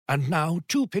And now,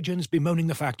 two pigeons bemoaning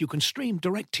the fact you can stream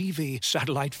DirecTV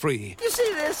satellite-free. You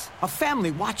see this? A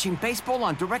family watching baseball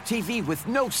on DirecTV with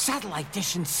no satellite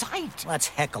dish in sight. Let's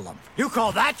heckle them. You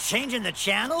call that changing the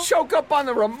channel? Choke up on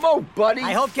the remote, buddy.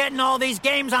 I hope getting all these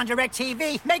games on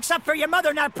DirecTV makes up for your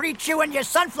mother not pre-chewing your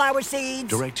sunflower seeds.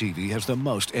 DirecTV has the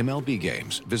most MLB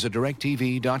games. Visit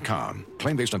DirecTV.com.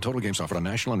 Claim based on total games offered on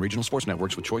national and regional sports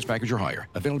networks with choice package or higher.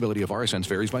 Availability of RSNs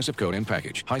varies by zip code and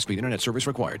package. High-speed internet service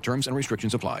required. Terms and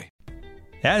restrictions apply.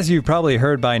 As you've probably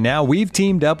heard by now, we've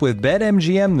teamed up with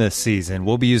BetMGM this season.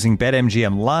 We'll be using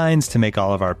BetMGM lines to make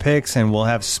all of our picks, and we'll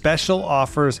have special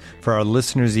offers for our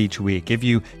listeners each week. If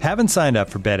you haven't signed up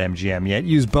for BetMGM yet,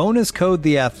 use bonus code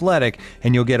THEATHLETIC,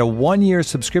 and you'll get a 1-year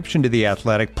subscription to The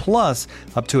Athletic, plus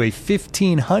up to a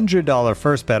 $1,500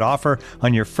 first bet offer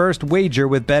on your first wager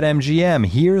with BetMGM.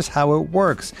 Here's how it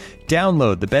works.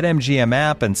 Download the BetMGM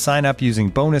app and sign up using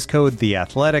bonus code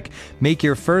THEATHLETIC. Make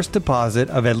your first deposit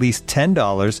of at least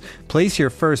 $10. Place your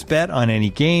first bet on any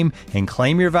game and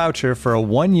claim your voucher for a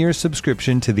 1-year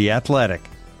subscription to The Athletic.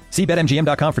 See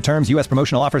BetMGM.com for terms. U.S.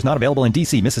 promotional offers not available in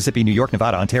D.C., Mississippi, New York,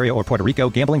 Nevada, Ontario, or Puerto Rico.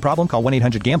 Gambling problem? Call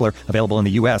 1-800-GAMBLER. Available in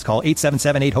the U.S. Call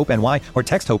 877-8-HOPE-NY or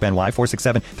text HOPE-NY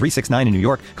 467-369 in New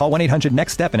York. Call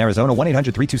 1-800-NEXT-STEP in Arizona.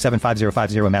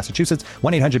 1-800-327-5050 in Massachusetts.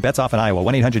 1-800-BETS-OFF in Iowa.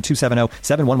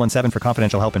 1-800-270-7117 for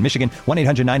confidential help in Michigan.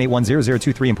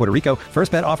 1-800-981-0023 in Puerto Rico.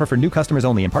 First bet offer for new customers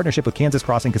only in partnership with Kansas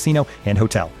Crossing Casino and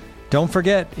Hotel. Don't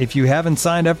forget, if you haven't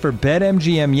signed up for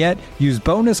BetMGM yet, use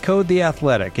bonus code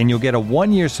THEATHLETIC, and you'll get a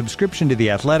 1-year subscription to The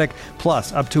Athletic,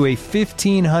 plus up to a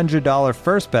 $1,500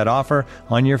 first bet offer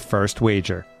on your first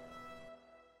wager.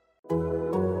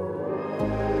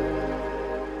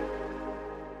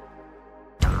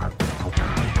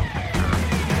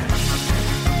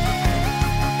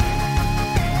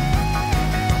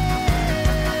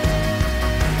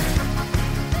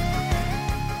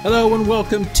 Hello and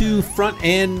welcome to Front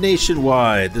and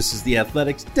Nationwide. This is the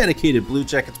Athletics dedicated Blue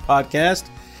Jackets podcast.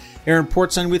 Aaron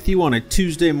Portzline with you on a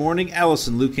Tuesday morning.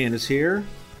 Allison Lucan is here.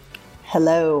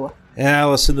 Hello.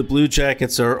 Allison, the Blue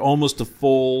Jackets are almost a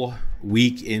full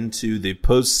week into the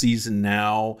postseason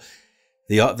now.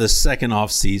 The second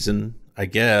off season, I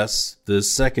guess. The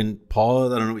second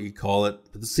pause, I don't know what you call it,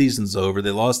 but the season's over. They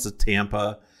lost to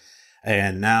Tampa,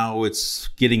 and now it's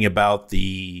getting about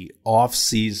the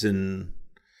off-season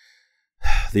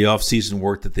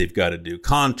work that they've got to do.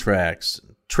 Contracts,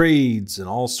 trades, and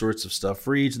all sorts of stuff.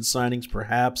 Free agent signings,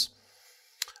 perhaps.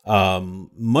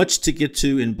 Much to get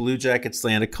to in Blue Jackets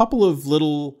land. A couple of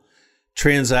little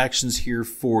transactions here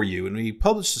for you. And we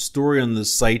published a story on the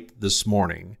site this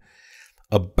morning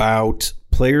about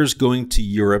players going to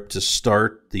Europe to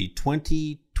start the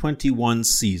 2021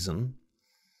 season.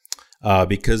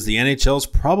 Because the NHL is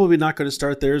probably not going to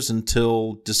start theirs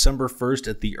until December 1st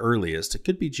at the earliest. It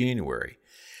could be January.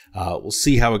 We'll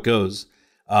see how it goes.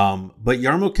 But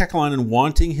Jarmo Kekalainen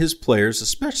wanting his players,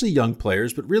 especially young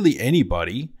players, but really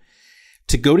anybody,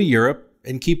 to go to Europe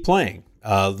and keep playing.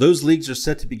 Those leagues are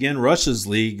set to begin. Russia's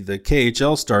league, the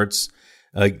KHL, starts.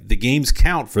 The games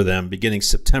count for them beginning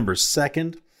September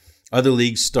 2nd. Other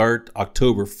leagues start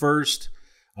October 1st.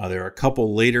 There are a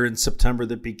couple later in September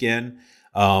that begin.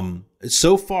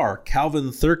 So far, Calvin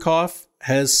Thurkoff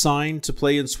has signed to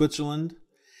play in Switzerland,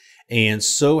 and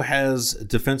so has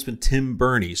defenseman Tim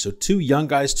Burney. So two young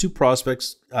guys, two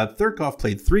prospects. Thurkoff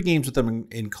played 3 games with them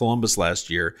in Columbus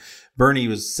last year. Burney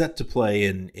was set to play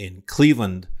in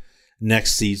Cleveland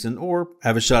next season or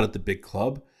have a shot at the big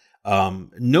club.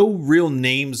 No real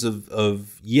names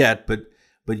of yet, but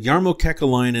Jarmo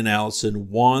Kekalainen,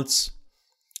 Allison, wants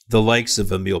the likes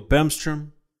of Emil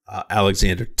Bemstrom,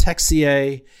 Alexander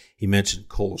Texier. He mentioned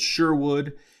Cole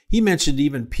Sherwood. He mentioned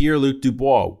even Pierre-Luc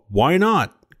Dubois. Why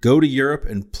not go to Europe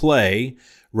and play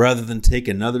rather than take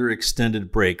another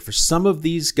extended break? For some of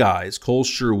these guys, Cole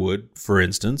Sherwood, for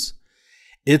instance,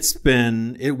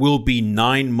 it will be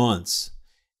 9 months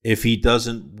if he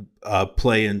doesn't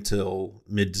play until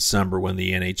mid-December when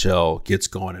the NHL gets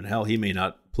going. And hell, he may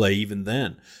not play even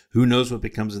then. Who knows what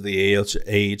becomes of the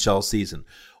AHL season?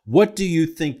 What do you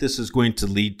think this is going to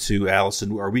lead to,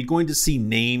 Allison? Are we going to see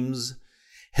names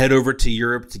head over to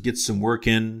Europe to get some work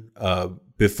in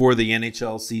before the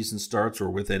NHL season starts, or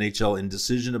with NHL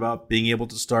indecision about being able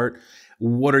to start?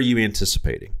 What are you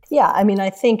anticipating? Yeah, I mean,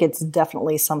 I think it's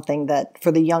definitely something that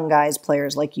for the young guys,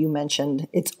 players like you mentioned,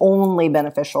 it's only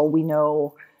beneficial. We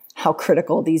know how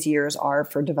critical these years are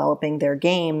for developing their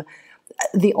game.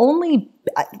 The only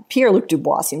Pierre-Luc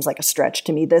Dubois seems like a stretch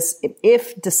to me.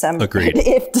 If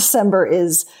December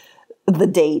is the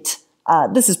date,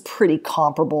 this is pretty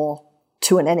comparable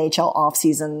to an NHL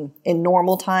offseason in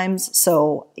normal times.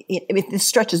 So if this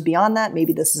stretches beyond that,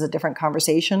 maybe this is a different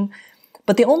conversation.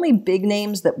 But the only big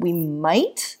names that we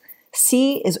might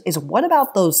see is what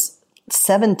about those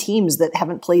 7 teams that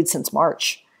haven't played since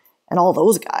March and all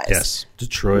those guys? Yes,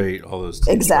 Detroit, all those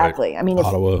teams. Exactly. Right? I mean,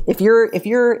 Ottawa. if you're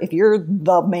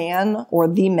the man or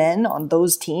the men on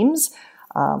those teams,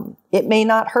 it may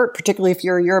not hurt, particularly if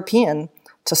you're a European,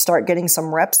 to start getting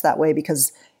some reps that way,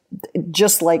 because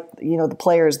just like, the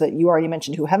players that you already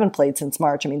mentioned who haven't played since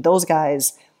March, I mean, those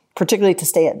guys, particularly to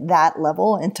stay at that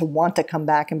level and to want to come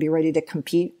back and be ready to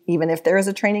compete, even if there is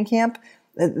a training camp,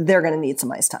 they're going to need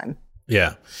some ice time.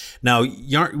 Yeah. Now,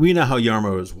 we know how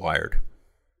Jarmo is wired.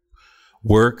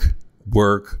 Work,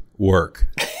 work, work.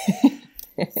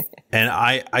 And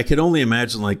I could only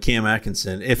imagine, like, Cam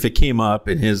Atkinson, if it came up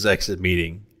in his exit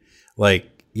meeting, like,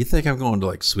 you think I'm going to,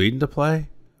 like, Sweden to play?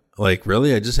 Like,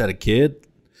 really? I just had a kid?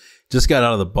 Just got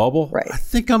out of the bubble? Right. I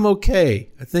think I'm okay.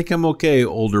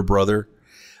 Older brother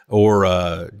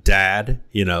or dad,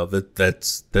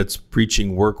 that's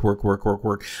preaching work, work, work, work,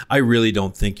 work. I really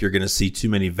don't think you're going to see too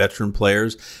many veteran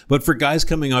players. But for guys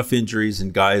coming off injuries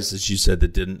and guys, as you said,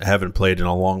 that haven't played in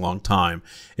a long, long time,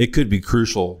 it could be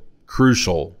crucial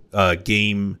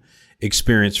game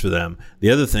experience for them. The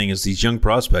other thing is these young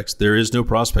prospects. There is no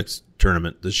prospects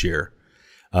tournament this year.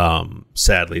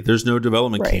 Sadly, there's no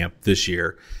development camp this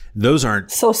year. Those aren't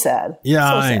so sad. Yeah,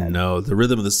 so I sad. know the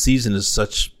rhythm of the season is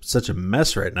such a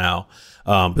mess right now.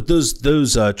 But those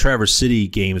Traverse City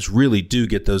games really do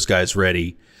get those guys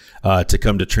ready to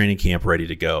come to training camp ready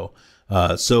to go.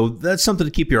 So that's something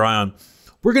to keep your eye on.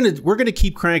 We're gonna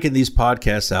keep cranking these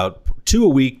podcasts out 2 a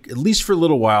week, at least for a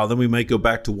little while. Then we might go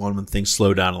back to one when things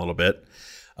slow down a little bit.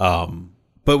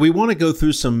 But we want to go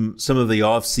through some of the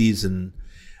off season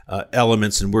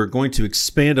elements, and we're going to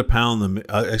expand upon them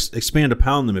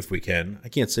if we can. I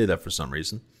can't say that for some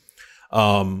reason.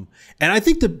 And I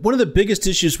think that one of the biggest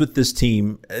issues with this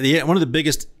team, one of the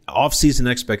biggest off-season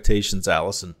expectations,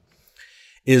 Allison,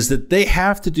 is that they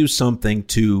have to do something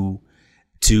to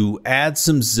add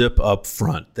some zip up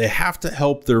front. They have to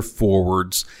help their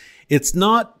forwards. It's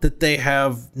not that they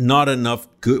have not enough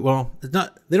good. Well,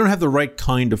 they don't have the right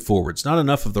kind of forwards. Not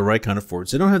enough of the right kind of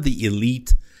forwards. They don't have the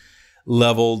elite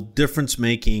level,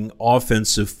 difference-making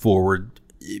offensive forward.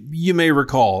 You may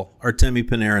recall Artemi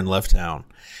Panarin left town.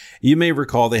 You may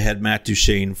recall they had Matt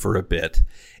Duchene for a bit.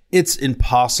 It's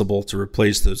impossible to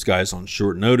replace those guys on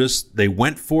short notice. They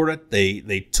went for it.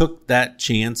 They took that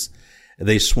chance.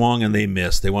 They swung and they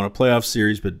missed. They won a playoff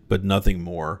series, but nothing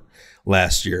more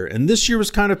last year. And this year was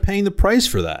kind of paying the price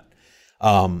for that.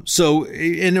 So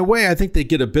in a way, I think they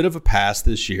get a bit of a pass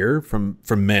this year from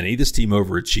many. This team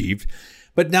overachieved.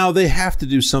 But now they have to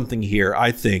do something here,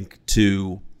 I think,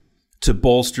 to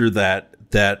bolster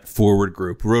that forward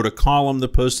group. Wrote a column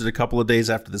that posted a couple of days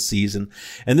after the season,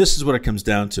 and this is what it comes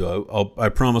down to. I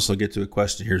promise I'll get to a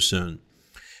question here soon.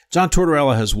 John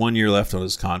Tortorella has 1 year left on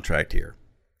his contract here.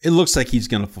 It looks like he's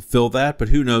going to fulfill that, but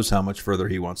who knows how much further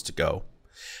he wants to go.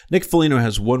 Nick Foligno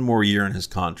has 1 more year in his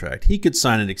contract. He could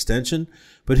sign an extension,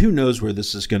 but who knows where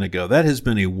this is going to go. That has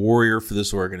been a warrior for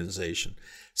this organization.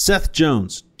 Seth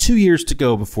Jones, 2 years to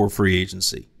go before free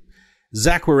agency.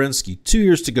 Zach Werenski, 2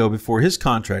 years to go before his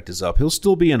contract is up. He'll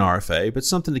still be an RFA, but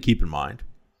something to keep in mind.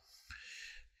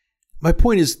 My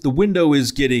point is the window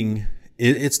is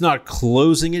it's not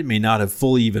closing. It may not have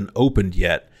fully even opened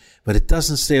yet, but it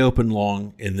doesn't stay open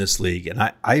long in this league.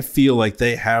 And I feel like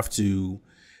they have to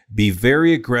be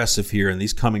very aggressive here in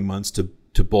these coming months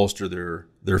to bolster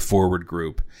their forward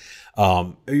group.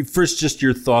 First, just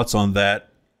your thoughts on that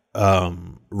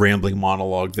rambling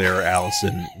monologue there,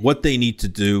 Allison. What they need to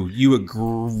do. You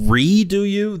agree, do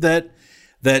you, that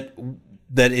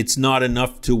it's not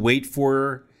enough to wait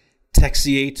for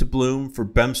Texier to bloom, for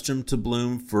Bemstrom to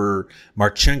bloom, for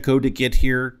Marchenko to get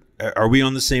here? Are we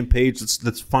on the same page?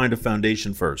 Let's find a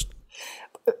foundation first.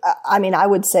 I mean, I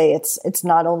would say it's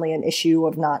not only an issue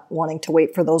of not wanting to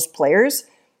wait for those players.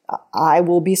 I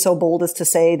will be so bold as to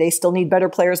say they still need better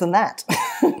players than that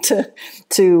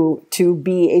to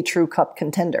be a true cup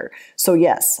contender. So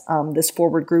yes, this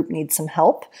forward group needs some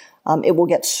help. It will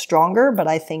get stronger, but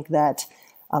I think that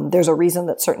there's a reason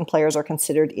that certain players are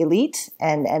considered elite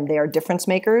and they are difference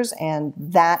makers. And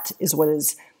that is what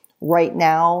is right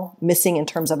now missing in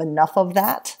terms of enough of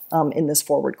that in this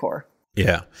forward core.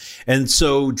 Yeah. And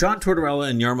so John Tortorella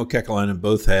and Jarmo Kekalainen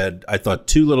both had, I thought,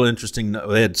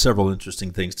 they had several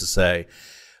interesting things to say.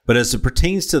 But as it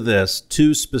pertains to this,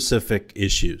 2 specific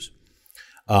issues.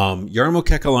 Jarmo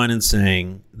Kekalainen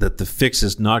saying that the fix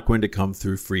is not going to come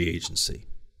through free agency.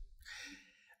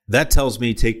 That tells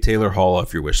me take Taylor Hall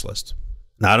off your wish list.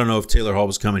 Now, I don't know if Taylor Hall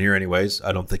was coming here anyways.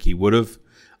 I don't think he would have.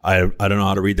 I don't know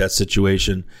how to read that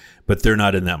situation, but they're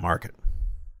not in that market.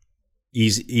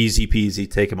 Easy peasy,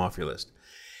 take him off your list.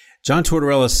 John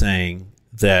Tortorella is saying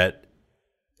that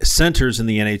centers in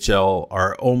the NHL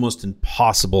are almost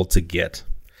impossible to get.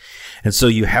 And so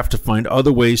you have to find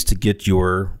other ways to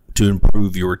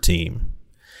improve your team.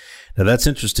 Now, that's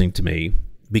interesting to me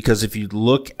because if you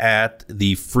look at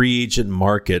the free agent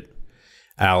market,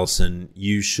 Allison,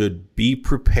 you should be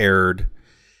prepared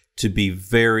to be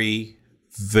very,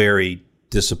 very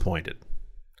disappointed.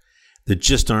 There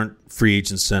just aren't free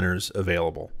agent centers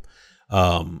available.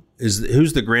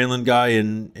 Who's the Granlund guy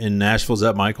in Nashville? Is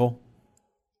that Michael?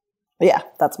 Yeah,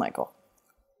 that's Michael.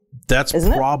 That's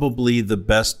probably the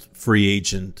best free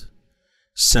agent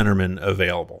centerman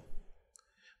available.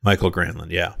 Michael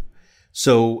Granlund, yeah.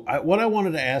 So what I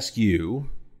wanted to ask you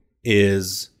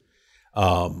is,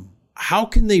 how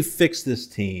can they fix this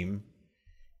team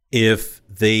if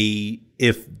they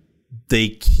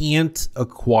can't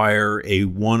acquire a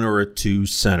 1 or a 2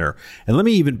 center? And let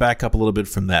me even back up a little bit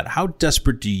from that. How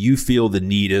desperate do you feel the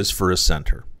need is for a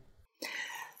center?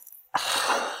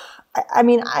 I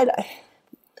mean,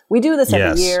 we do this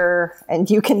every year, and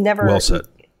you can never. Well said.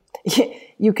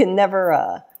 You can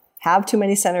never have too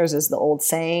many centers, is the old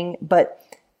saying. But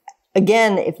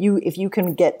again, if you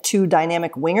can get 2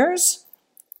 dynamic wingers,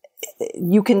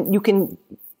 you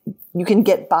can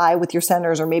get by with your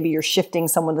centers, or maybe you're shifting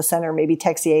someone to center. Maybe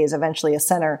Texier is eventually a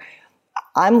center.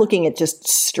 I'm looking at just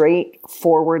straight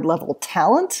forward level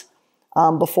talent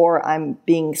before I'm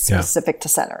being specific to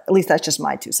center. At least that's just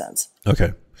my 2 cents.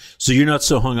 Okay. So you're not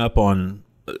so hung up on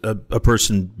a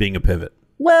person being a pivot.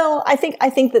 Well, I think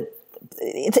that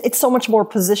it's so much more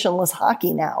positionless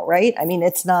hockey now, right? I mean,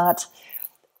 it's not.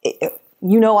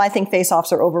 I think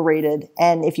faceoffs are overrated,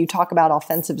 and if you talk about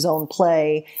offensive zone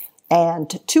play and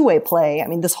two-way play, I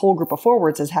mean, this whole group of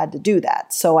forwards has had to do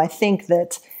that. So I think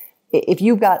that if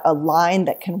you've got a line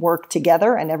that can work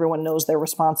together and everyone knows their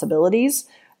responsibilities,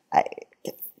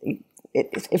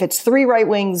 if it's 3 right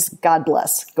wings, God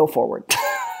bless, go forward.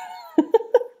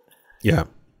 Yeah.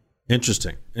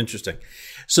 Interesting.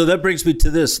 So that brings me to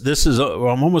this.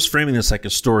 I'm almost framing this like a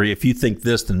story. If you think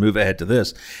this, then move ahead to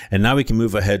this. And now we can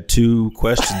move ahead 2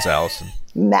 questions, Allison.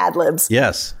 Mad Libs.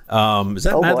 Yes. Is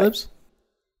that Mad Libs?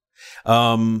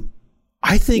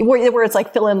 I think where it's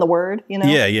like fill in the word,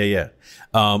 Yeah.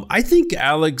 I think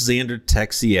Alexander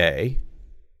Texier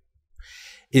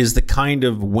is the kind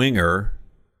of winger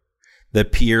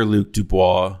that Pierre-Luc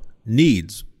Dubois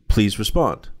needs. Please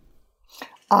respond.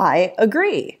 I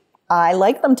agree. I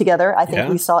like them together. I think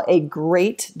we saw a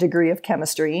great degree of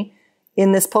chemistry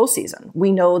in this postseason.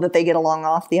 We know that they get along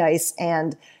off the ice,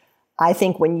 and I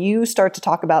think when you start to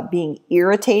talk about being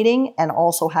irritating and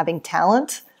also having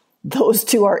talent, those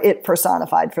 2 are it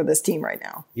personified for this team right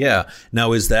now. Yeah.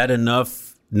 Now, is that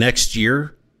enough next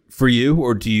year for you,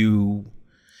 or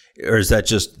is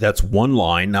that that's one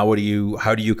line? Now,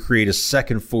 how do you create a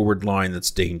second forward line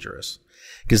that's dangerous?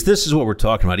 Because this is what we're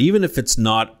talking about. Even if it's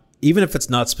not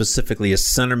specifically a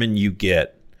centerman you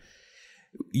get,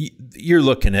 you're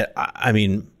looking at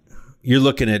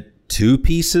 2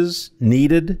 pieces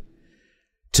needed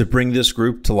to bring this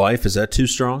group to life. Is that too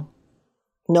strong?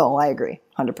 No, I agree.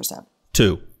 100%.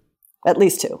 2. At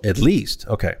least 2. At least.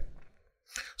 Okay.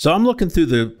 So I'm looking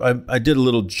through I did a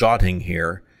little jotting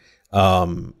here.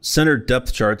 Center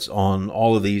depth charts on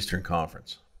all of the Eastern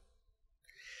Conference.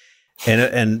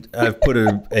 And I've put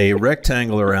a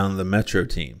rectangle around the Metro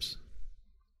teams.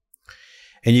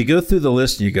 And you go through the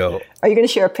list and you go... Are you going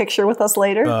to share a picture with us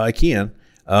later? I can.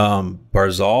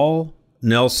 Barzal,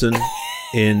 Nelson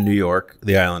in New York,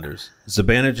 the Islanders.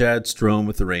 Zibanejad, Strome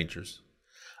with the Rangers.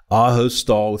 Aho,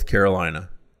 Stahl with Carolina.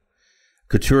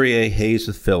 Couturier, Hayes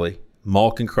with Philly.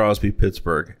 Malkin, Crosby,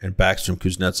 Pittsburgh. And Backstrom,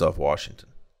 Kuznetsov, Washington.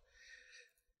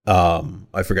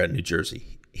 I forgot New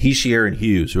Jersey. Hischier and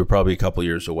Hughes, who are probably a couple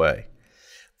years away.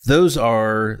 Those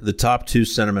are the top 2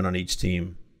 centermen on each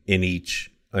team in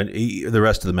the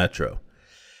rest of the Metro.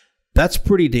 That's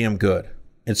pretty damn good.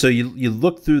 And so you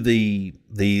look through the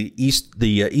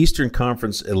Eastern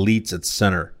Conference elites at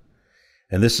center,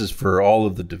 and this is for all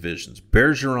of the divisions: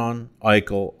 Bergeron,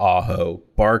 Eichel, Aho,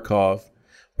 Barkov,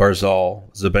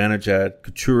 Barzal, Zibanejad,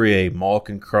 Couturier,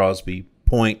 Malkin, Crosby,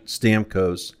 Point,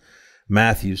 Stamkos,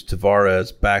 Matthews,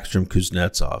 Tavares, Backstrom,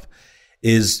 Kuznetsov.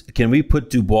 Can we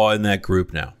put Dubois in that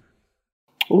group now?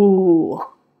 Ooh,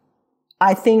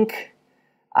 I think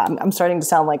I'm starting to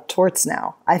sound like Torts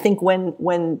now. I think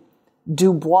when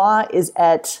Dubois is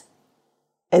at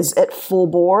full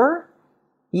bore,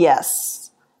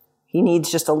 yes, He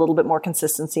needs just a little bit more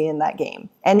consistency in that game.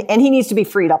 And he needs to be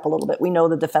freed up a little bit. We know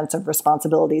the defensive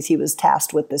responsibilities he was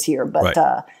tasked with this year.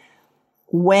 But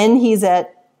when he's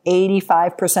at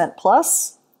 85%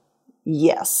 plus,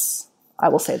 yes, I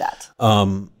will say that.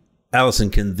 Allison,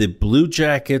 can the Blue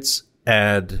Jackets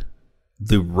add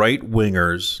the right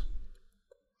wingers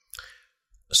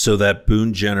so that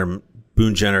Boone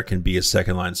Jenner can be a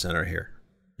second line center here?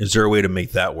 Is there a way to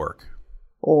make that work?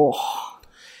 Oh,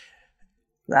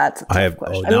 that's a tough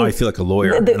question. Now I feel like a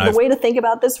lawyer. The way to think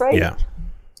about this, right? Yeah.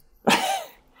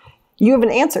 You have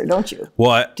an answer, don't you?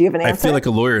 Well, do you have an answer? I feel like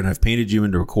a lawyer, and I've painted you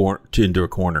into a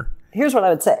corner. Here's what I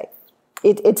would say.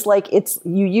 It's like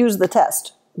you use the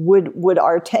test. If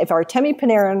Artemi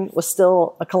Panarin was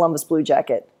still a Columbus Blue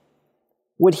Jacket,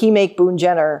 would he make Boone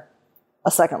Jenner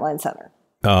a second line center?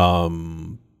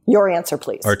 Your answer,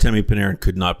 please. Artemi Panarin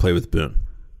could not play with Boone.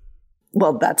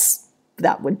 Well,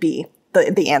 that would be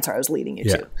the answer I was leading you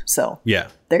to. So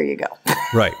there you go.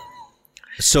 Right.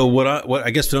 So what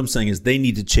I'm saying is they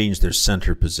need to change their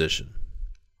center position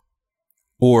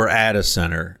or add a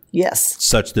center. Yes.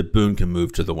 Such that Boone can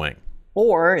move to the wing.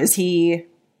 Or are he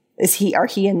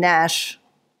and Nash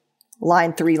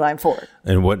line 3, line 4?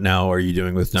 And what now are you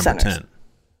doing with number Centers. 10?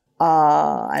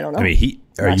 I don't know. I mean,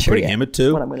 are you putting him at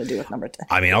 2? What I'm going to do with number 10.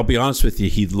 I mean, I'll be honest with you.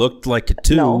 He looked like a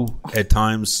 2 at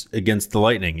times against the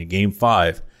Lightning in Game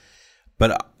 5.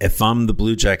 But if I'm the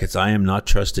Blue Jackets, I am not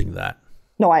trusting that.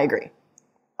 No, I agree.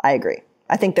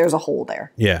 I think there's a hole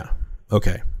there. Yeah.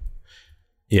 Okay.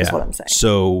 Yeah. That's what I'm saying.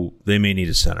 So they may need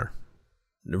a center,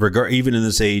 even in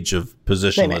this age of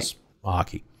positionless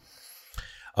hockey.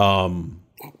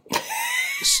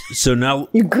 So now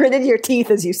you gritted your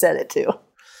teeth as you said it too.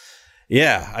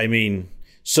 Yeah, I mean,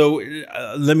 so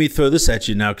let me throw this at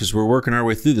you now because we're working our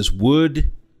way through this.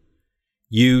 Would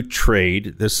you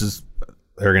trade?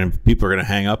 People are gonna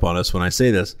hang up on us when I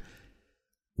say this.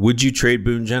 Would you trade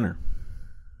Boone Jenner?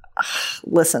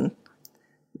 Listen,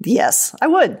 yes, I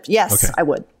would. Yes, okay. I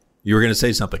would. You were going to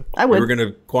say something. I would. You were going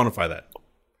to quantify that.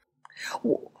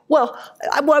 Well,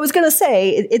 I was going to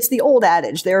say it's the old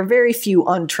adage. There are very few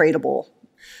untradeable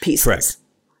pieces. Correct.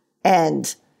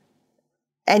 And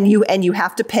you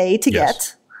have to pay to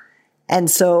get. And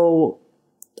so,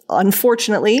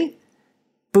 unfortunately,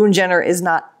 Boone Jenner is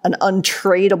not an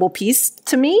untradeable piece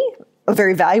to me, a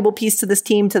very valuable piece to this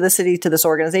team, to the city, to this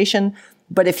organization.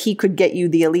 But if he could get you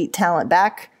the elite talent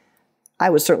back, I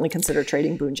would certainly consider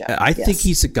trading Boone Jenner. I think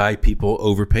he's a guy people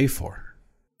overpay for.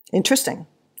 Interesting.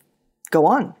 Go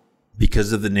on.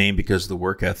 Because of the name, because of the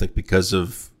work ethic, because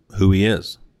of who he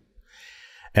is.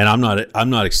 And I'm not.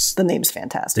 The name's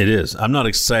fantastic. It is. I'm not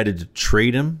excited to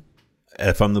trade him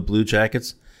if I'm the Blue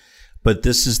Jackets, but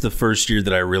this is the first year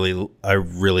that I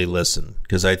really listen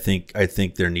because I think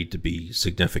there need to be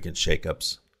significant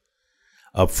shakeups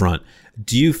up front.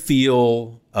 Do you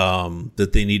feel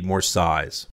that they need more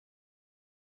size?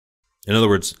 In other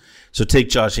words, so take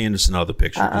Josh Anderson out of the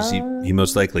picture because he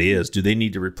most likely is. Do they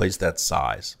need to replace that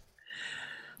size,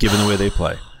 given the way they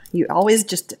play? You always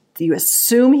you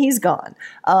assume he's gone.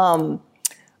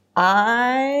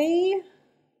 I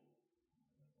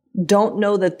don't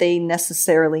know that they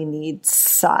necessarily need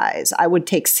size. I would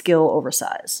take skill over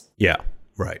size. Yeah,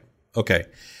 right. Okay.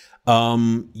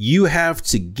 You have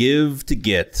to give to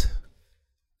get,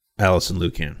 Allison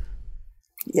Lukan.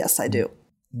 Yes, I do.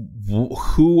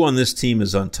 Who on this team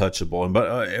is untouchable?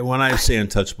 And when I say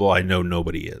untouchable, I know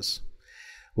nobody is.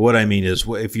 What I mean is,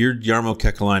 if you're Jarmo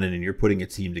Kekalainen and you're putting a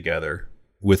team together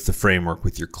with the framework,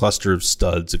 with your cluster of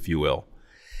studs, if you will,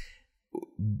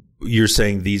 you're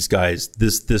saying these guys,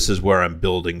 this is where I'm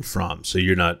building from. So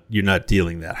you're not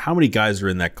dealing that. How many guys are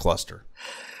in that cluster?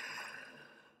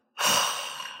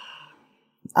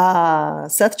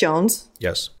 Seth Jones.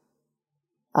 Yes.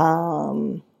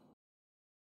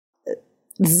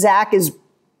 Zach is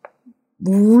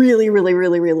really, really,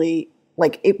 really, really,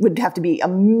 like, it would have to be a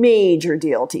major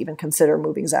deal to even consider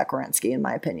moving Zach Werenski, in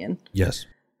my opinion. Yes.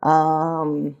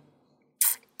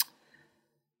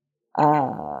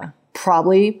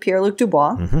 Probably Pierre-Luc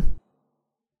Dubois. Mm-hmm.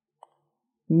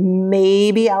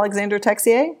 Maybe Alexander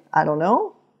Texier. I don't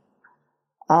know.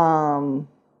 And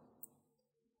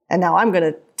now I'm going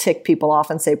to tick people off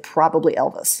and say probably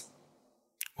Elvis.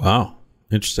 Wow.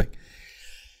 Interesting.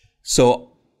 So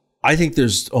I think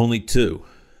there's only two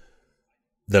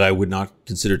that I would not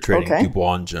consider trading,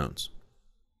 Dubois and Jones.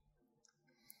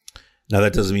 Now,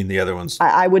 that doesn't mean the other ones.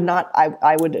 I would not.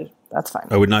 I would. That's fine.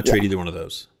 I would not trade either one of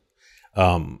those.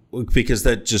 Because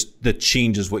that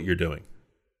changes what you're doing.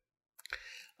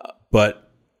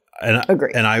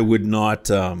 Agree. And I would not.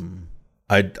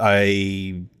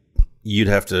 You'd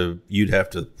have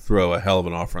to throw a hell of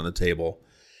an offer on the table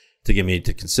to get me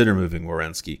to consider moving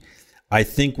Werenski. I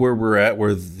think where we're at,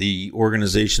 where the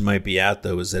organization might be at,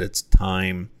 though, is that it's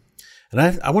time.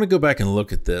 And I want to go back and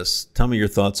look at this. Tell me your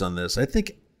thoughts on this. I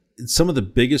think some of the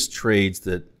biggest trades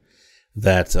that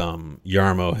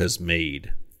Jarmo has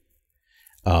made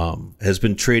has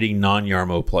been trading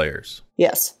non-Jarmo players.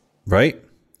 Yes. Right?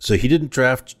 So he didn't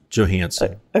draft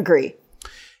Johansson. Agree.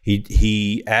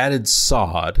 He added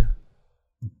Saad,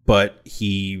 but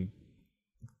he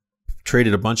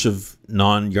traded a bunch of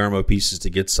non-Jarmo pieces to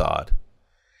get Saad.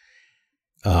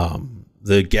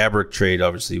 The Gabrick trade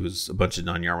obviously was a bunch of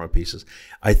non-Jarmo pieces.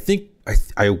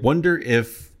 I wonder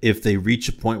if they reach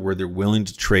a point where they're willing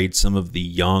to trade some of the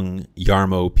young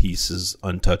Jarmo pieces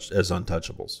as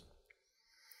untouchables.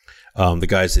 The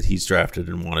guys that he's drafted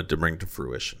and wanted to bring to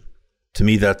fruition. To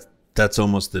me, that's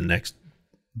almost the next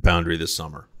boundary this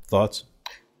summer. Thoughts?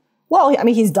 Well, I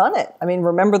mean, he's done it. I mean,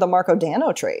 remember the Marco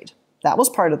Dano trade? That was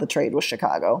part of the trade with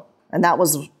Chicago. And that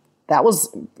was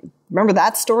remember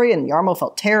that story? And Jarmo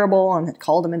felt terrible and had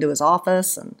called him into his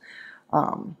office. And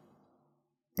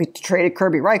we traded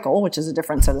Kirby Reichel, which is a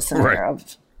different set of scenario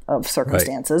of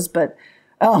circumstances. Right.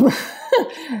 But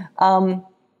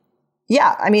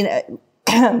yeah, I mean,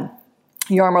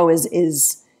 Jarmo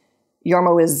is,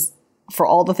 for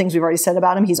all the things we've already said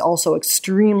about him, he's also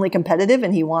extremely competitive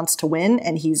and he wants to win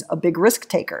and he's a big risk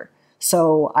taker.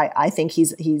 So I think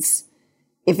he's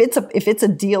if it's a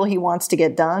deal he wants to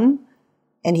get done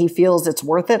and he feels it's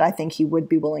worth it, I think he would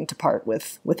be willing to part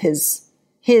with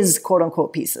his quote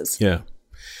unquote pieces. Yeah.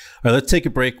 All right, let's take a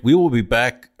break. We will be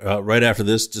back right after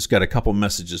this. Just got a couple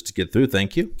messages to get through.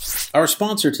 Thank you. Our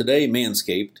sponsor today,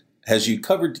 Manscaped, has you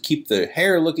covered to keep the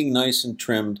hair looking nice and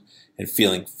trimmed and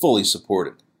feeling fully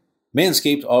supported.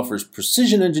 Manscaped offers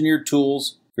precision-engineered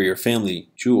tools for your family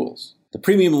jewels. The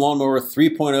Premium Lawnmower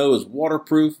 3.0 is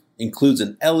waterproof, includes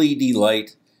an LED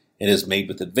light, and is made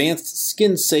with advanced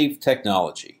skin-safe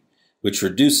technology, which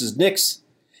reduces nicks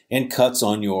and cuts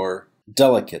on your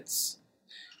delicates.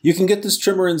 You can get this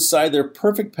trimmer inside their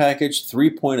Perfect Package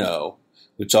 3.0,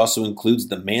 which also includes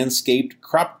the Manscaped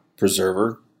Crop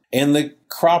Preserver and the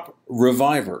Crop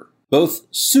Reviver. Both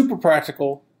super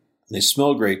practical, and they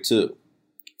smell great too.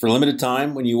 For a limited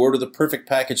time, when you order the Perfect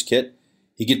Package Kit,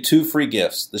 you get 2 free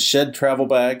gifts, the Shed Travel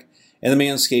Bag and the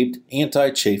Manscaped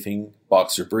Anti-Chafing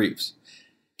Boxer Briefs.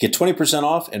 Get 20%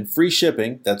 off and free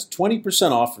shipping, that's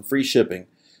 20% off and free shipping,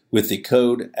 with the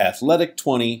code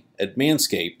ATHLETIC20 at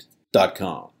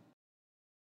manscaped.com.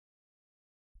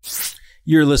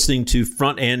 You're listening to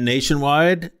Front and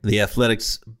Nationwide, the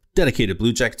Athletics dedicated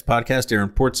Blue Jackets podcast. Aaron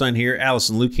Portzline here.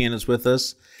 Allison Lucan is with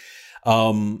us.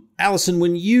 Allison,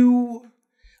 when you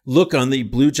look on the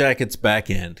Blue Jackets back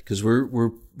end, because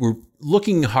we're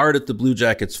looking hard at the Blue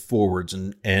Jackets forwards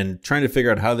and trying to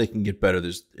figure out how they can get better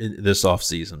this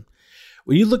offseason.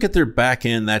 When you look at their back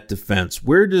end, that defense,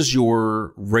 where does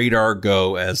your radar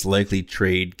go as likely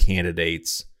trade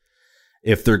candidates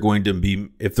if they're going to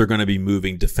be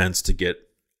moving defense to get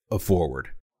a forward?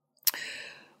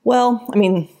 Well, I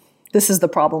mean, this is the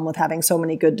problem with having so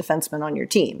many good defensemen on your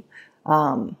team.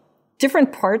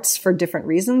 Different parts for different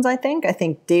reasons, I think. I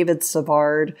think David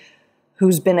Savard,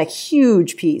 who's been a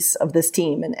huge piece of this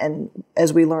team, and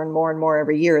as we learn more and more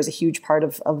every year, is a huge part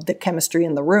of the chemistry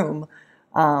in the room.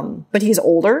 But he's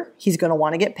older. He's going to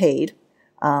want to get paid.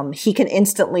 He can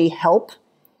instantly help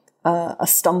a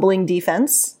stumbling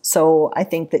defense. So I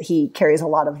think that he carries a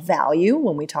lot of value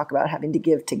when we talk about having to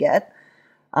give to get.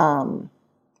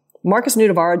 Marcus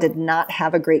Nudavara did not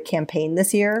have a great campaign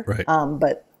this year, right.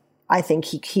 But I think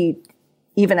he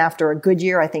even after a good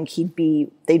year, I think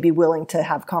they'd be willing to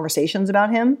have conversations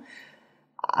about him.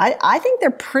 I think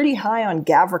they're pretty high on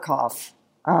Gavrikov.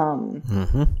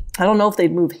 I don't know if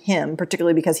they'd move him,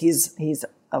 particularly because he's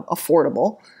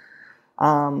affordable.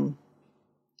 And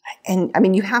I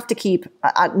mean, you have to keep.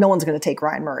 No one's going to take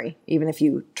Ryan Murray, even if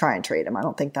you try and trade him. I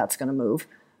don't think that's going to move.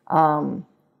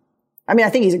 I mean, I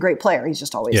think he's a great player. He's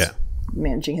just always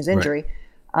managing his injury.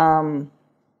 Right.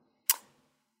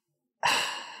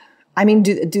 I mean,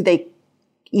 do they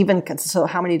even? So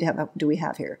how many do we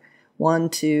have here? 1,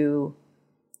 2,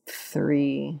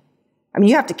 3. I mean,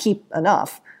 you have to keep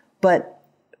enough, but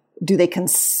do they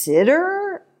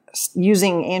consider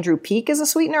using Andrew Peeke as a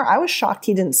sweetener? I was shocked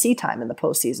he didn't see time in the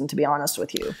postseason, to be honest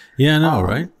with you. Yeah, I know,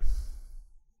 right?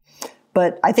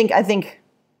 But I think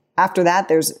after that,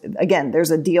 there's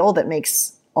a deal that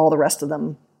makes all the rest of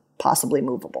them possibly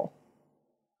movable.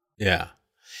 Yeah.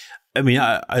 I mean,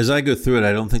 as I go through it,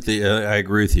 I don't think I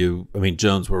agree with you. I mean,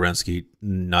 Jones, Werenski,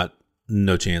 no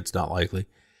chance, not likely.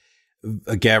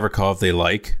 Gavrikov, they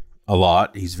like a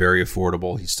lot. He's very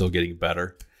affordable. He's still getting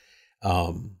better.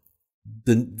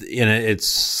 and it's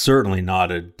certainly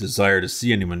not a desire to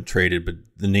see anyone traded, but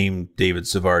the name David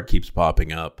Savard keeps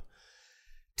popping up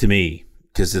to me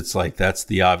because it's like that's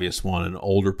the obvious one. An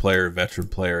older player, a veteran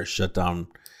player, a shutdown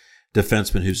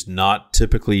defenseman who's not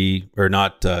typically or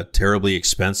not terribly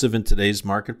expensive in today's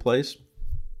marketplace.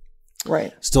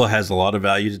 Right. Still has a lot of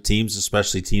value to teams,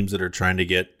 especially teams that are trying to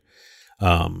get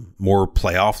more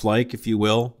playoff-like, if you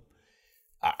will.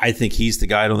 I think he's the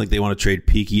guy. I don't think they want to trade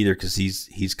Peak either because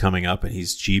he's coming up and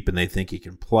he's cheap and they think he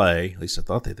can play. At least I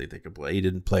thought they think they could play. He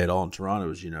didn't play at all in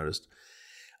Toronto, as you noticed.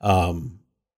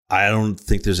 I don't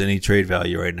think there's any trade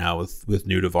value right now with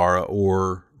Nudavara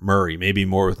or Murray. Maybe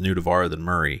more with Nudavara than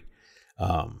Murray.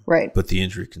 Right. But the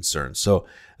injury concerns. So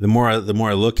the more I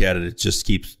look at it,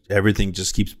 everything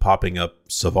just keeps popping up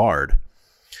Savard.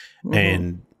 Mm-hmm.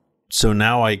 And so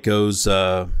now it goes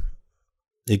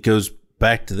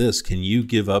back to this. Can you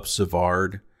give up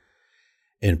Savard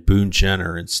and Boone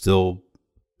Jenner and still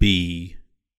be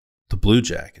the Blue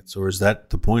Jackets? Or is that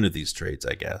the point of these trades,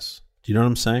 I guess? Do you know what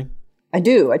I'm saying? I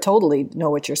do. I totally know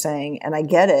what you're saying, and I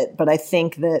get it. But I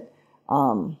think that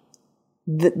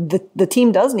the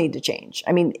team does need to change.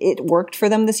 I mean, it worked for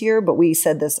them this year, but we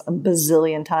said this a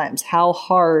bazillion times. How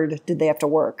hard did they have to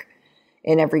work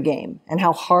in every game? And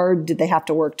how hard did they have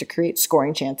to work to create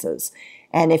scoring chances?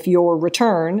 And if your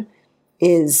return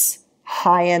is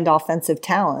high-end offensive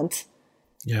talent,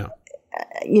 I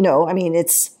mean,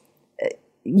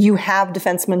 you have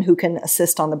defensemen who can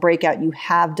assist on the breakout. You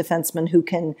have defensemen who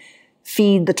can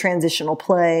feed the transitional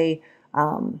play.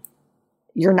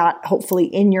 You're not hopefully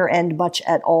in your end much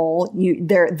at all.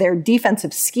 Their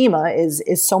defensive schema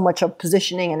is so much of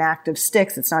positioning and active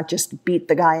sticks. It's not just beat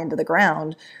the guy into the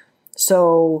ground.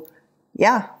 So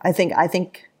yeah, I think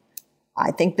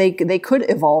they could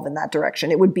evolve in that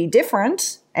direction. It would be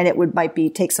different and it might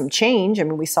take some change. I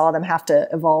mean, we saw them have to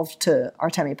evolve to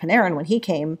Artemi Panarin when he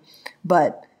came,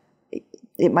 but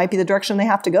it might be the direction they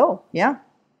have to go. Yeah.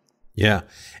 Yeah.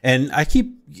 And I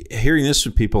keep hearing this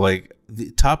from people like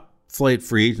the top flight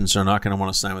free agents are not going to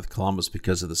want to sign with Columbus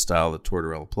because of the style that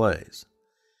Tortorella plays.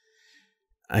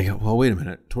 I go, well, wait a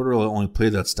minute. Tortorella only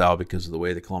played that style because of the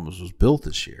way that Columbus was built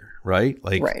this year, right?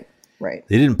 Like, right.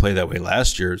 They didn't play that way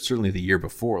last year, certainly the year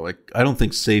before. Like, I don't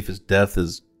think safe as death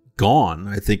is gone.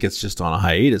 I think it's just on a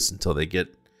hiatus until they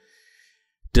get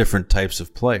different types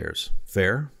of players.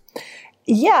 Fair?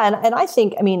 Yeah, and I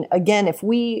think, I mean, again, if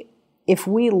we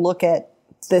look at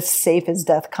this safe as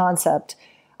death concept,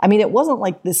 I mean, it wasn't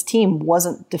like this team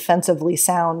wasn't defensively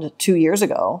sound 2 years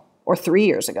ago or 3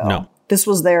 years ago. No. This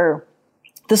was their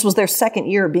second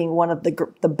year being one of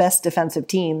the best defensive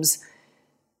teams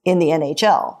in the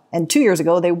NHL. And 2 years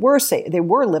ago, they were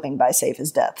living by safe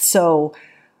as death. So,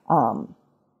 I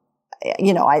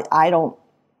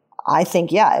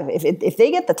think, yeah, if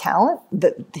they get the talent,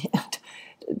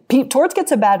 Torts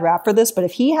gets a bad rap for this, but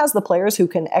if he has the players who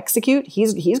can execute,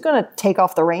 he's going to take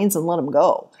off the reins and let them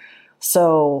go.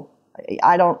 So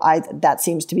that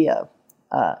seems to be a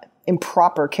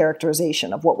improper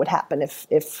characterization of what would happen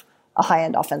if a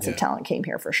high-end offensive talent came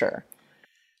here for sure.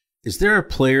 Is there a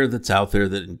player that's out there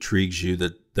that intrigues you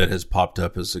that has popped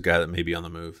up as a guy that may be on the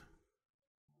move?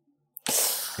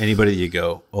 Anybody you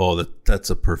go, oh, that's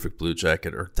a perfect Blue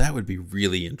Jacket, or that would be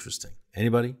really interesting.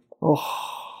 Anybody?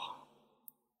 Oh,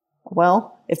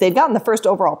 well, if they'd gotten the first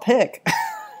overall pick.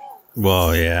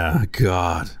 Well, yeah,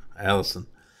 God, Allison.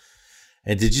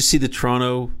 And did you see the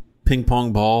Toronto ping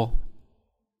pong ball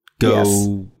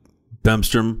go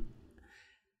Bemstrom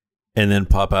and then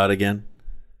pop out again?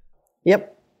 Yep.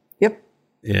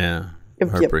 Yeah.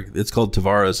 Heartbreak. Yep. It's called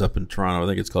Tavares up in Toronto. I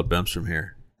think it's called Bemstrom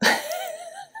here.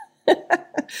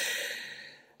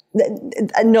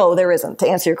 No, there isn't, to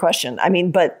answer your question. I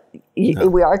mean, but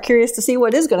we are curious to see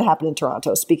what is going to happen in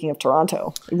Toronto. Speaking of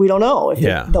Toronto, we don't know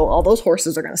if all those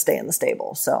horses are going to stay in the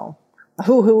stable. So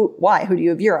why? Who do you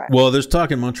have your eye on? Well, there's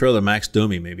talk in Montreal that Max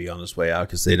Domi may be on his way out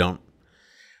because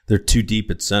they're too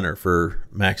deep at center for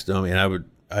Max Domi. And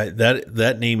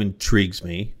that name intrigues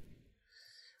me.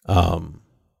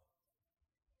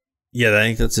 Yeah, I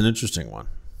think that's an interesting one.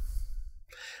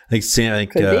 I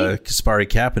think Kasperi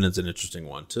Kapanen's an interesting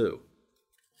one too.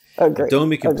 Agreed.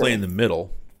 Domi can play in the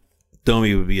middle.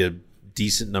 Domi would be a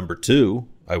decent number 2,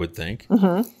 I would think.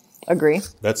 Mm-hmm. Agree.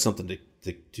 That's something to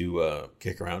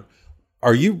kick around.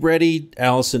 Are you ready,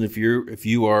 Allison? If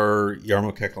you are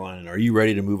Jarmo Kekalainen, are you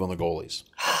ready to move on the goalies?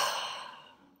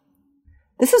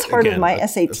 This is hard with my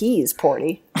SATs,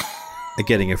 Porty.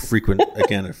 Getting a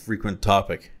frequent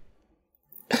topic.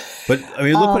 But, I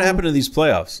mean, look what happened in these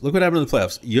playoffs. Look what happened in the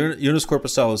playoffs. Jonas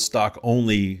Korpisalo's stock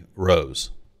only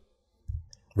rose.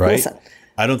 Right? Listen,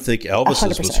 I don't think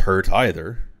Elvis's was hurt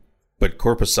either. But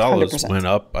Korpisalo's 100%. went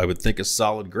up, I would think, a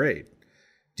solid grade.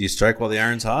 Do you strike while the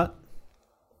iron's hot?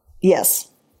 Yes.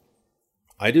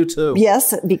 I do too.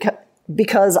 Yes,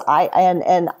 because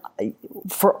and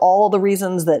for all the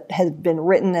reasons that have been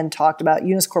written and talked about,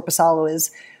 Joonas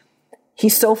Korpisalo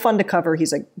he's so fun to cover.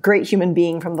 He's a great human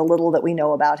being from the little that we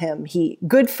know about him.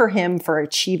 Good for him for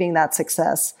achieving that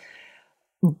success.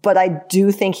 But I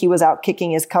do think he was out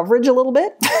kicking his coverage a little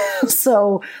bit.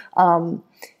 So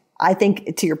I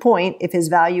think, to your point, if his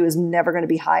value is never going to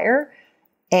be higher,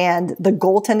 and the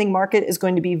goaltending market is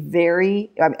going to be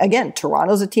again,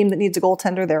 Toronto's a team that needs a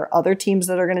goaltender. There are other teams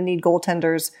that are going to need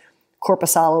goaltenders.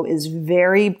 Korpisalo is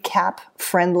very cap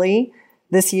friendly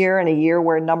this year, in a year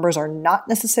where numbers are not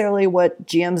necessarily what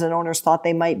GMs and owners thought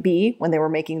they might be when they were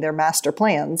making their master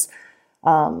plans.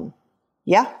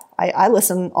 I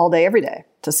listen all day, every day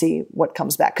to see what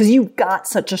comes back, because you've got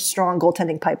such a strong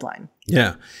goaltending pipeline.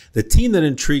 Yeah. The team that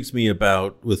intrigues me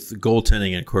with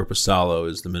goaltending and Korpisalo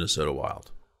is the Minnesota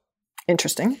Wild.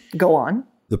 Interesting. Go on.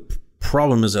 The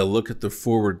problem is I look at the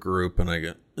forward group and I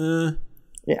go,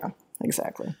 Yeah,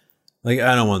 exactly. Like,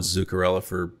 I don't want Zuccarello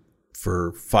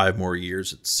for 5 more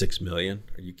years at $6 million.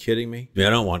 Are you kidding me? I mean,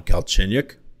 I don't want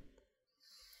Galchenyuk.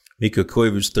 Mikko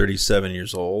Koivu's 37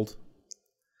 years old.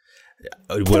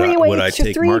 Would I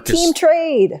take Marcus? Team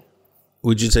trade.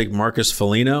 Would you take Marcus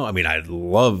Foligno? I mean, I'd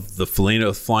love the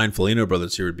flying Foligno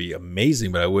brothers here. Would be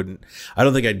amazing, but I wouldn't. I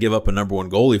don't think I'd give up a number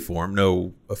 1 goalie for him.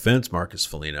 No offense, Marcus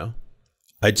Foligno.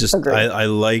 I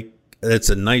like. It's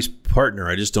a nice partner.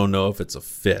 I just don't know if it's a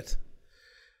fit.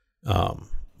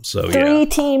 So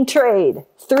 3-team trade.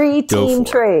 3-team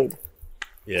trade.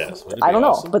 Yes. I don't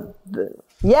know, but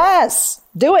yes,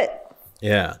 do it.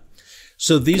 Yeah.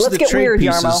 So these are the get trade weird,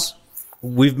 pieces. Jarmo.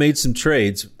 We've made some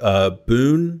trades.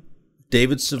 Boone,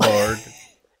 David Savard,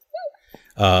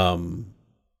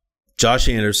 Josh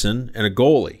Anderson, and a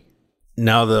goalie.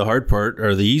 Now the hard part,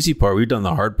 or the easy part, we've done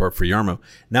the hard part for Jarmo.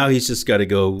 Now he's just got to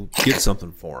go get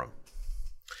something for him.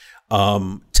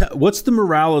 What's the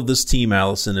morale of this team,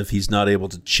 Allison, if he's not able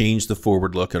to change the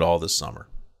forward look at all this summer?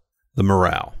 The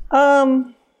morale.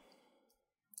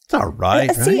 It's all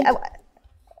right, See, right?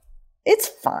 it's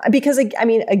fine because, I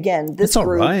mean, again, this It's all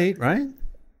group, right?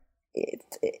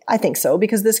 I think so,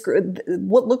 because this group,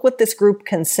 look what this group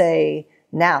can say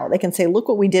now. They can say, look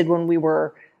what we did when we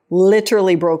were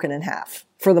literally broken in half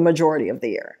for the majority of the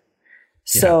year.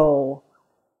 So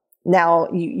now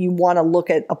you want to look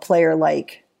at a player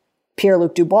like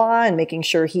Pierre-Luc Dubois and making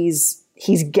sure he's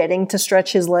getting to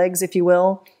stretch his legs, if you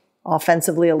will,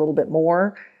 offensively a little bit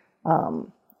more.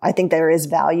 I think there is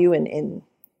value in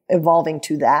evolving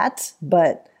to that,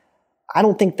 but I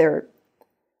don't think they're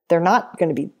not going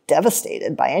to be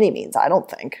devastated by any means. I don't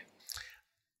think.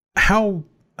 How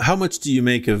much do you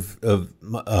make of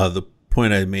the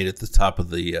point I made at the top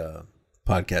of the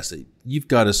podcast that you've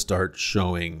got to start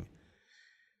showing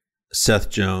Seth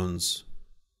Jones,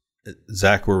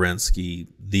 Zach Werenski,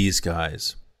 these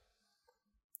guys?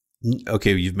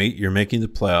 Okay, you're making the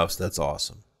playoffs. That's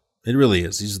awesome. It really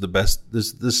is. These are the best.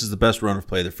 This is the best run of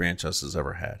play the franchise has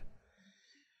ever had.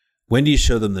 When do you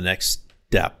show them the next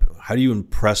step? How do you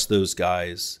impress those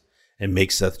guys and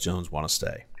make Seth Jones want to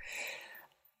stay?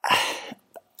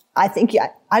 I think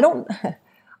I don't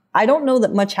know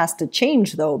that much has to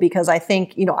change, though, because I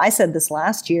think, I said this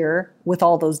last year with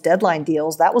all those deadline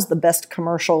deals, that was the best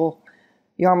commercial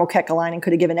Jarmo Kekalainen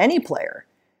could have given any player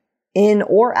in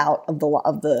or out of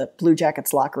the Blue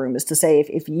Jackets locker room, is to say,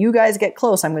 if you guys get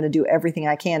close, I'm going to do everything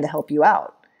I can to help you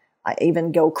out. I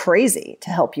even go crazy to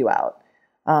help you out.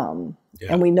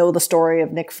 And we know the story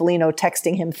of Nick Foligno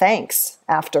texting him thanks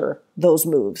after those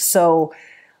moves. So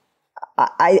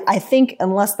I think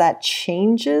unless that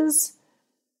changes,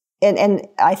 and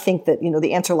I think that,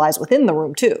 the answer lies within the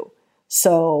room too.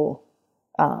 So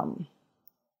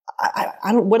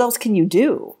I don't, what else can you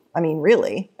do? I mean,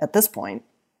 really, at this point.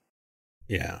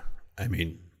 Yeah. I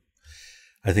mean,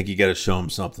 I think you got to show them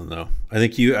something, though. I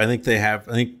think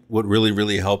what really,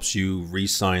 really helps you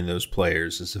re-sign those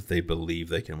players is if they believe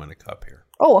they can win a cup here.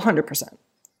 Oh, 100%.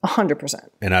 100%.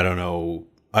 And I don't know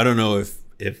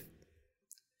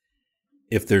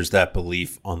if there's that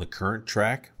belief on the current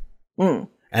track.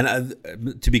 And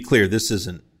to be clear, this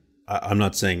isn't, I'm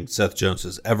not saying Seth Jones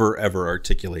has ever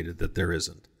articulated that there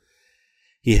isn't.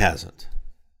 He hasn't.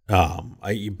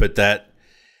 But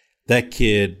that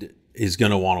kid is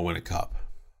going to want to win a cup.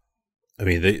 I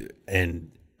mean,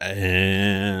 and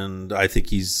I think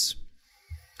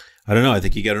I don't know. I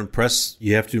think you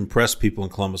have to impress people in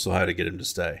Columbus, Ohio to get him to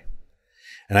stay.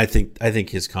 And I think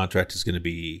his contract is going to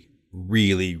be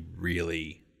really,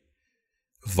 really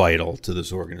vital to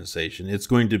this organization. It's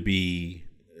going to be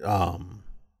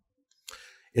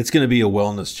it's going to be a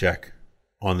wellness check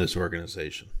on this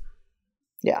organization.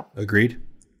 Yeah. Agreed?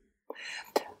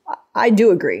 I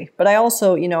do agree. But I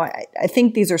also, I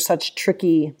think these are such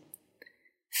tricky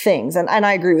things. And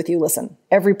I agree with you. Listen,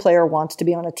 every player wants to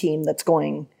be on a team that's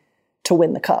going to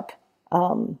win the cup.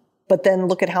 But then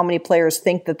look at how many players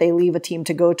think that they leave a team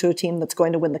to go to a team that's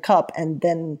going to win the cup, and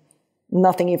then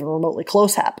nothing even remotely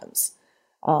close happens.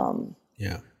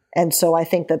 Yeah. And so I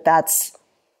think that's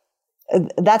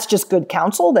just good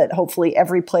counsel that hopefully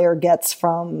every player gets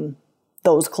from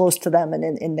those close to them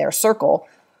and in their circle.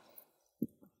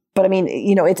 But I mean,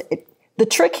 the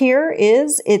trick here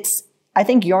is I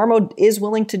think Jarmo is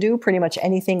willing to do pretty much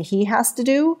anything he has to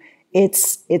do.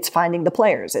 It's finding the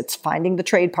players. It's finding the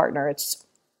trade partner. It's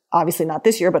obviously not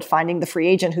this year, but finding the free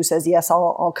agent who says, yes,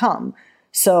 I'll come.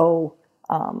 So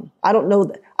I don't know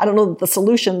that the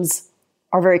solutions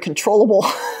are very controllable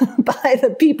by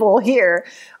the people here.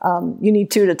 You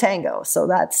need two to tango. So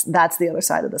that's the other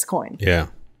side of this coin. Yeah.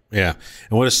 Yeah.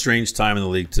 And what a strange time in the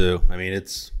league too. I mean,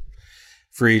 it's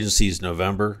free agency is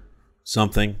November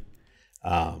something.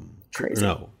 Crazy.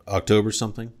 No, October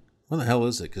something. When the hell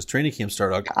is it? Because training camp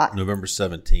started November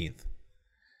 17th.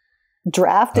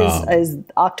 Draft is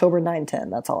October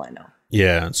 9-10. That's all I know.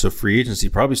 Yeah. And so free agency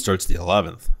probably starts the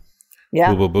 11th. Yeah.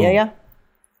 Boom, boom, boom. Yeah.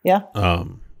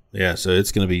 Yeah. So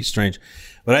it's going to be strange.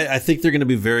 But I think they're going to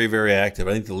be very, very active.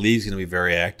 I think the league's going to be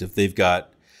very active. They've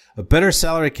got a better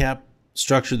salary cap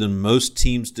structure than most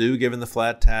teams do, given the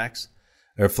flat tax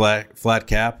or flat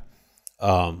cap.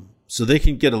 So they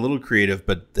can get a little creative,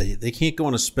 but they can't go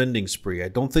on a spending spree. I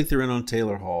don't think they're in on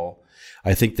Taylor Hall.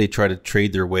 I think they try to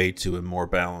trade their way to a more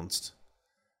balanced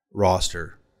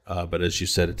roster. But as you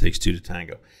said, it takes two to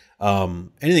tango.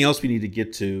 Anything else we need to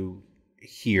get to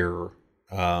here,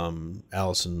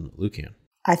 Allison Lukan?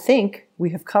 I think we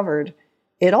have covered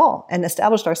it all and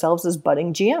established ourselves as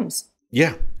budding GMs.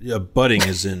 Yeah. Budding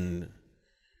is in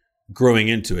growing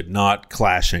into it, not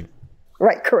clashing.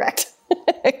 Right. Correct.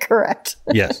 Correct.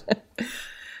 Yes.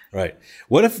 Right.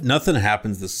 What if nothing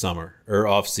happens this summer or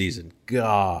off season?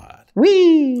 God.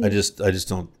 Whee! I just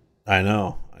don't. I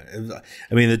know.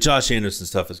 I mean, the Josh Anderson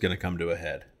stuff is going to come to a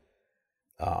head,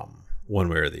 one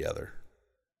way or the other.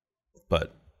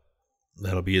 But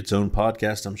that'll be its own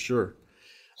podcast, I'm sure.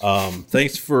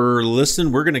 Thanks for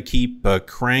listening. We're going to keep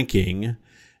cranking.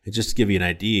 And just to give you an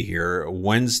idea here,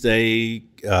 Wednesday,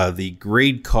 the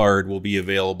grade card will be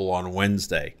available on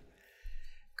Wednesday.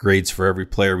 Grades for every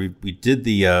player. We did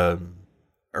the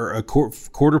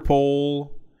quarter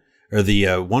poll, or the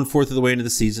 1/4 of the way into the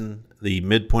season, the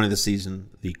midpoint of the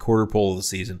season, the quarter poll of the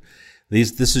season.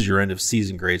 This is your end of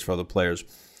season grades for all the players.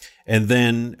 And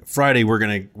then Friday we're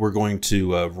going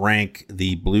to rank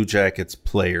the Blue Jackets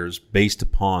players based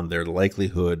upon their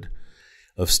likelihood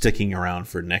of sticking around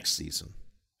for next season.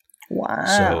 Wow.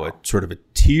 So it's sort of a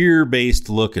tier-based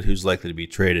look at who's likely to be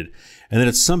traded. And then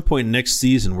at some point next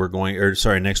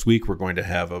week, we're going to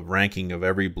have a ranking of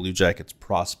every Blue Jackets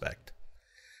prospect.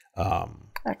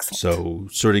 Excellent. So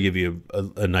sort of give you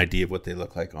an idea of what they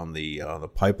look like on the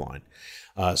pipeline.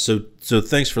 So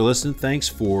thanks for listening. Thanks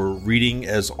for reading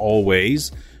as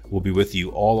always. We'll be with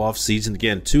you all off season.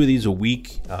 Again, 2 of these a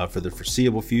week for the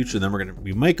foreseeable future. Then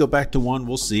we might go back to 1.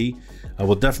 We'll see.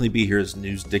 We'll definitely be here as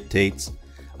news dictates.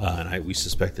 And we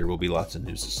suspect there will be lots of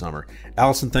news this summer.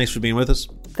 Allison, thanks for being with us.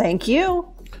 Thank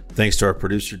you. Thanks to our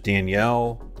producer,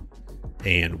 Danielle.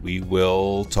 And we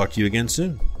will talk to you again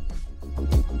soon.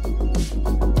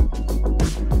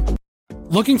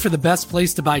 Looking for the best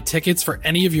place to buy tickets for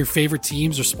any of your favorite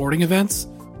teams or sporting events?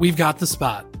 We've got the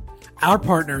spot. Our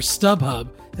partner, StubHub,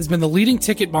 has been the leading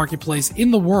ticket marketplace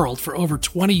in the world for over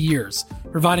 20 years,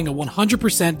 providing a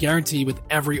 100% guarantee with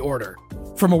every order.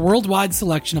 From a worldwide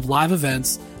selection of live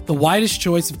events, the widest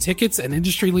choice of tickets and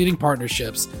industry-leading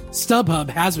partnerships, StubHub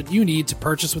has what you need to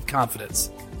purchase with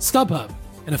confidence. StubHub,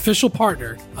 an official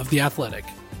partner of The Athletic.